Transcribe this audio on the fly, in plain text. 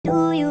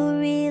Do you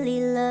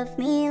really love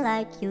me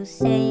like you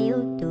say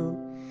you do?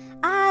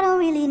 I don't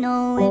really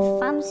know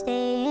if I'm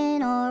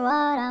staying or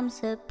what I'm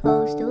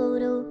supposed to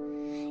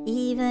do.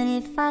 Even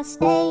if I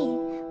stay,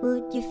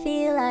 would you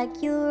feel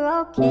like you're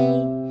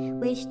okay?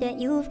 Wish that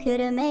you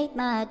could've made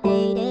my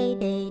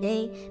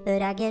day.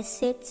 But I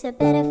guess it's a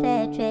better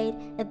fair trade,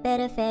 a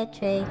better fair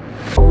trade.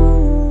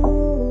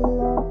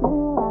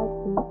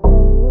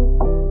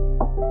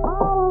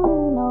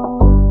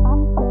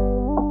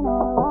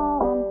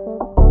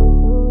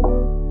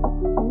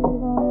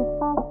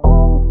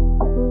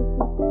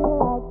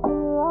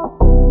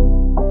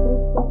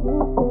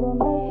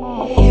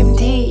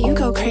 MD, you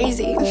go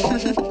crazy.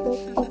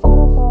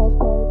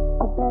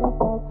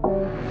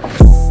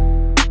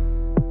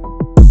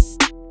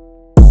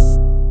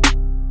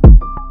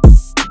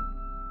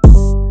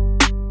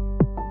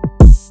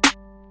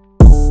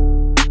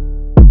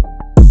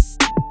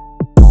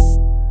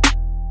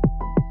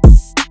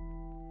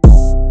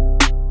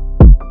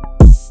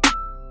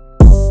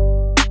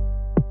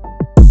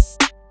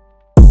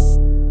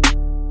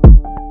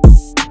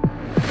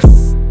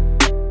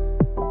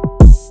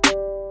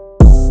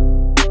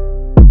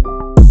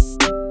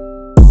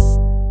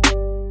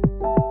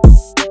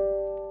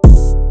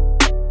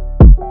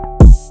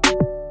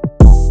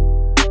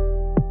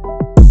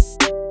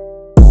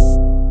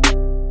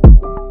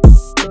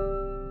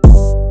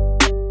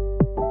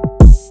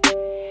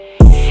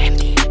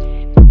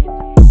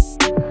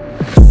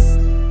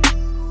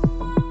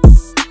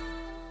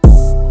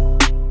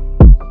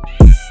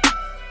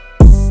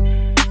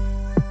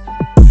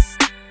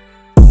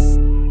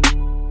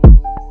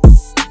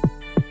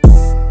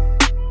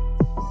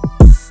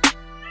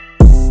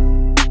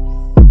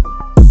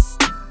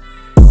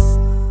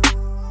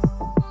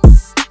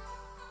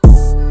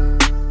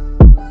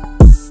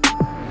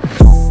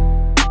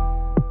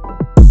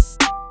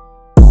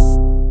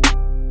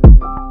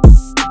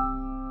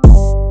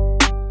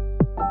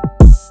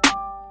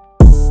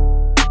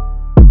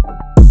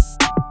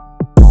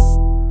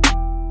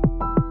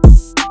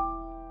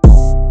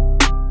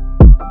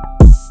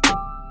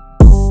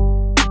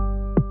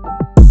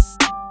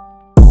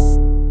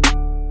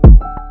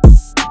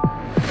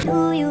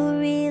 Do you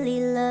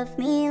really love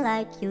me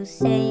like you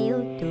say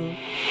you do?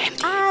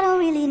 I don't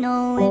really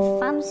know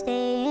if I'm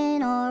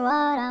staying or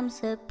what I'm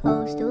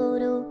supposed to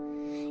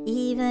do.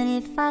 Even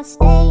if I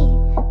stay,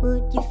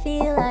 would you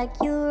feel like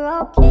you're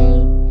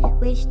okay?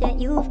 Wish that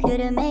you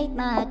could've made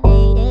my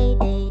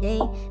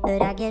day.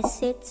 But I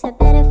guess it's a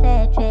better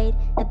fair trade,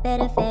 a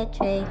better fair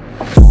trade.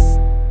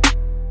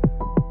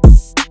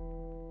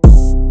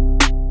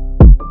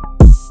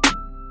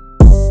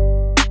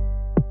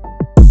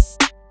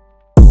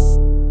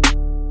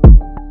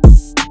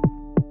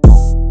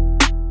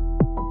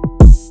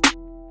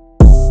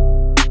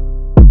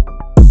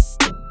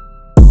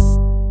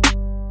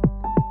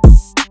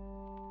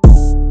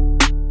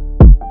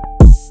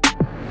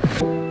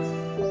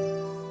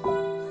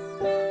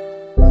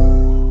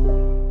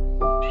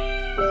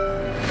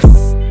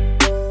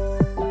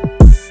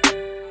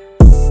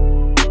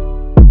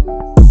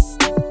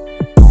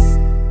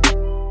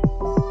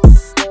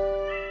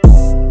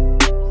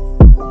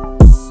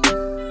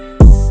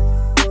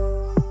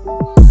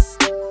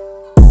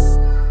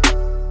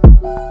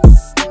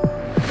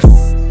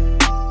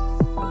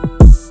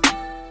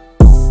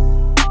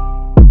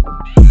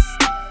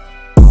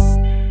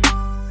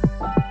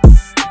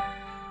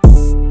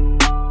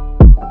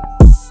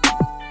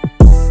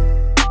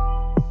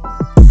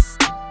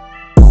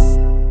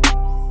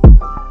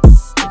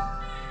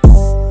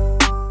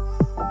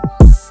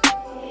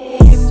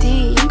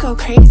 MD, you go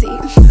crazy.